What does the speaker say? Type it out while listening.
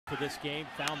for this game.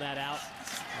 Found that out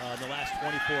in the last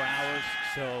 24 hours.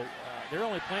 So they're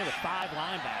only playing with 5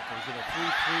 linebackers in a 3-3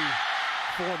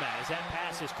 format. As that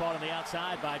pass is caught on the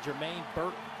outside by Jermaine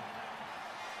Burton.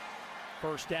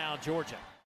 First down, Georgia.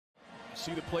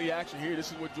 See the play action here.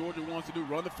 This is what Georgia wants to do,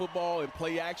 run the football and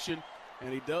play action.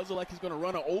 And he does it like he's going to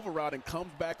run an over route and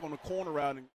comes back on the corner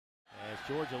route. As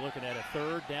Georgia looking at a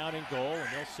 3rd down and goal, and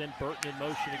they'll send Burton in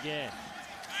motion again.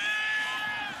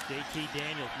 JT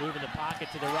Daniels moving the pocket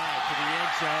to the right, to the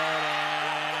end zone,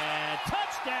 and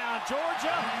touchdown,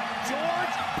 Georgia!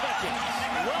 George Pickens.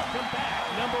 Welcome back,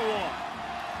 number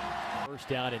 1. First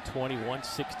down and 20,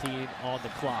 1:16 on the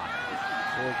clock.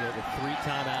 Georgia with 3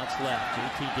 timeouts left.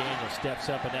 JT Daniels steps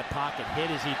up in that pocket, hit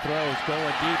as he throws,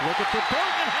 going deep, looking for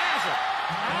Burton, has it!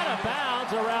 Out of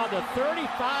bounds around the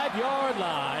 35-yard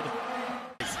line.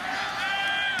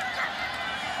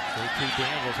 JT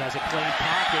Daniels has a clean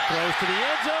pocket, throws to the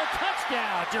end zone,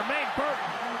 touchdown, Jermaine Burton.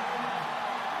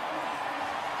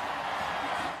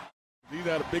 These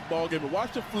are a big ball game, but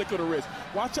watch the flick of the wrist.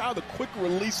 Watch how the quick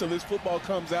release of this football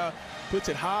comes out, puts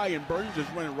it high, and Burton just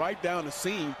running right down the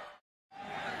seam.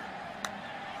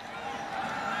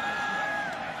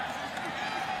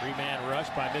 Three-man rush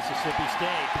by Mississippi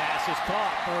State. Pass is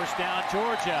caught. First down,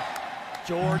 Georgia.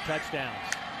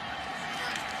 Touchdowns.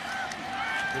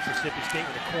 Mississippi State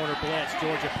with a corner blitz.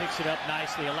 Georgia picks it up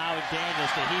nicely, allowing Daniels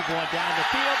to heave one down the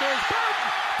field. There's Burton.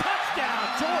 Touchdown,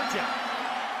 Georgia.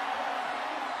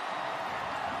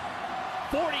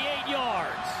 48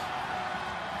 yards.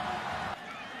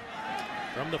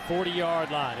 From the 40-yard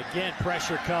line. Again,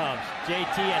 pressure comes.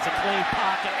 JT has a clean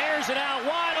pocket. Airs it out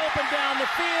wide open down the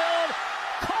field.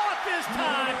 This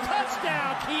time,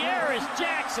 touchdown, Kearis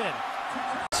Jackson.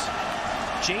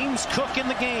 James Cook in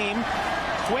the game.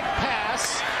 Quick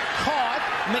pass, caught.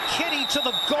 McKinney to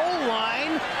the goal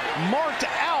line, marked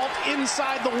out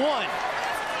inside the 1.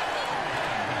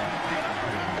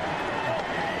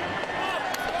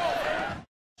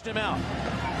 Him out.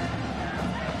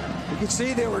 You can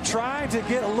see they were trying to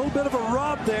get a little bit of a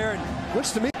rub there, and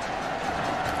looks to me.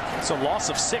 It's a loss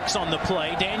of 6 on the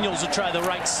play. Daniels will try the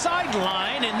right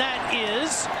sideline, and that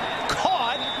is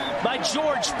caught by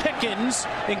George Pickens.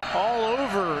 All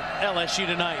over LSU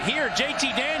tonight. Here,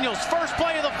 JT Daniels, first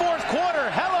play of the 4th quarter.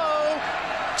 Hello!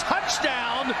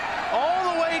 Touchdown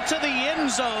all the way to the end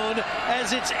zone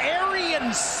as it's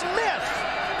Arian Smith.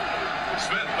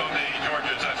 Smith on the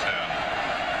Georgia touchdown.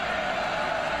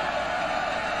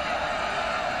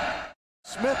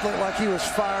 Smith looked like he was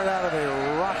fired out of a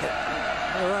rocket.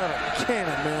 Out of a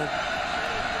cannon, man.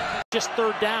 Just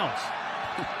 3rd downs.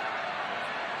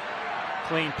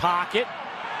 Clean pocket.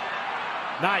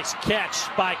 Nice catch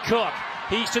by Cook.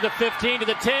 He's to the 15, to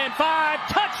the 10, 5.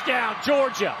 Touchdown,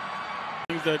 Georgia.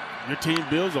 Things that your team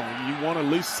builds on. You want at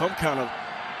least some kind of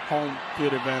home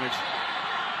field advantage.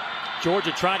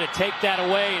 Georgia trying to take that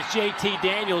away as JT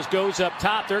Daniels goes up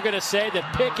top. They're going to say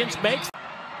that Pickens makes.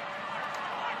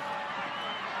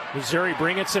 Missouri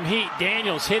bringing some heat.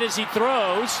 Daniels hit as he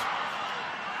throws.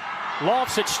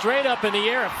 Lofts it straight up in the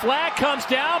air. A flag comes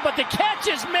down, but the catch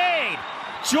is made.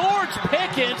 George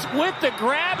Pickens with the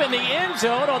grab in the end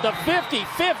zone on the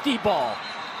 50-50 ball.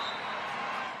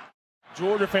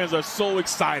 Georgia fans are so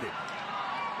excited.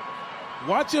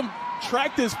 Watch him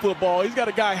track this football. He's got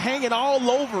a guy hanging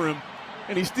all over him,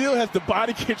 and he still has the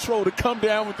body control to come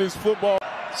down with this football.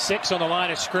 6 on the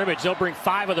line of scrimmage. They'll bring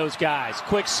 5 of those guys.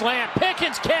 Quick slant.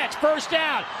 Pickens catch. First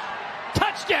down.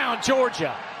 Touchdown,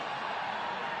 Georgia.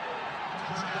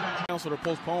 Sort of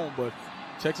postponed, but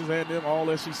Texas A&M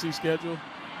all SEC schedule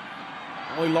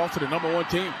only lost to the number 1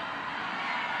 team.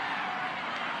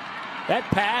 That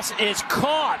pass is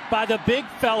caught by the big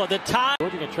fella. The time. We're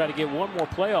going to try to get one more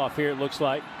playoff here, it looks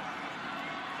like.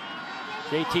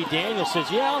 JT Daniels says,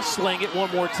 yeah, I'll sling it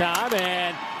one more time,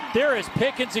 and there is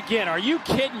Pickens again. Are you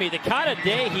kidding me? The kind of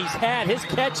day he's had, his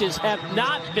catches have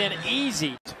not been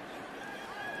easy.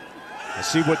 Let's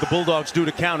see what the Bulldogs do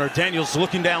to counter. Daniels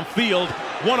looking downfield.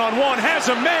 One-on-one, has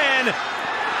a man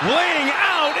laying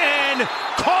out and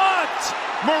caught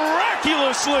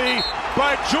miraculously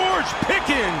by George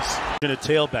Pickens. In a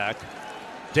tailback.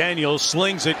 Daniels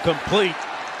slings it complete.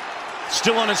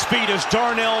 Still on his feet is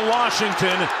Darnell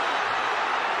Washington.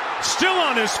 Still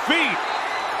on his feet.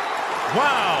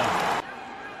 Wow.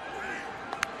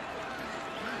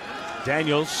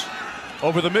 Daniels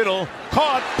over the middle,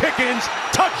 caught. Pickens,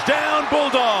 touchdown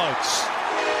Bulldogs.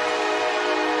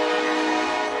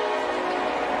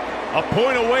 A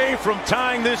point away from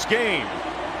tying this game.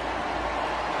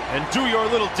 And do your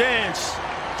little dance,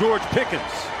 George Pickens.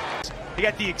 They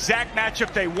got the exact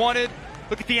matchup they wanted.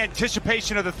 Look at the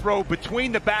anticipation of the throw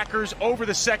between the backers over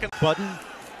the second. Button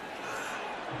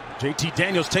JT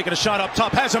Daniels taking a shot up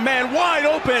top, has a man wide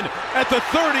open at the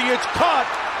 30. It's caught.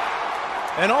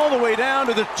 And all the way down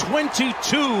to the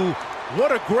 22.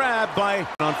 What a grab by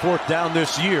on fourth down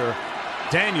this year.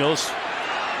 Daniels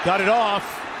got it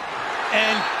off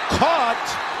and caught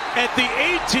at the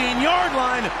 18-yard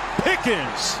line.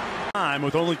 Pickens. Time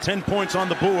with only 10 points on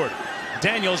the board.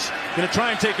 Daniels going to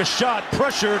try and take a shot.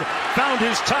 Pressured. Found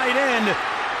his tight end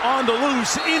on the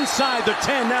loose inside the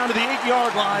 10 down to the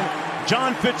 8-yard line.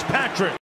 John Fitzpatrick.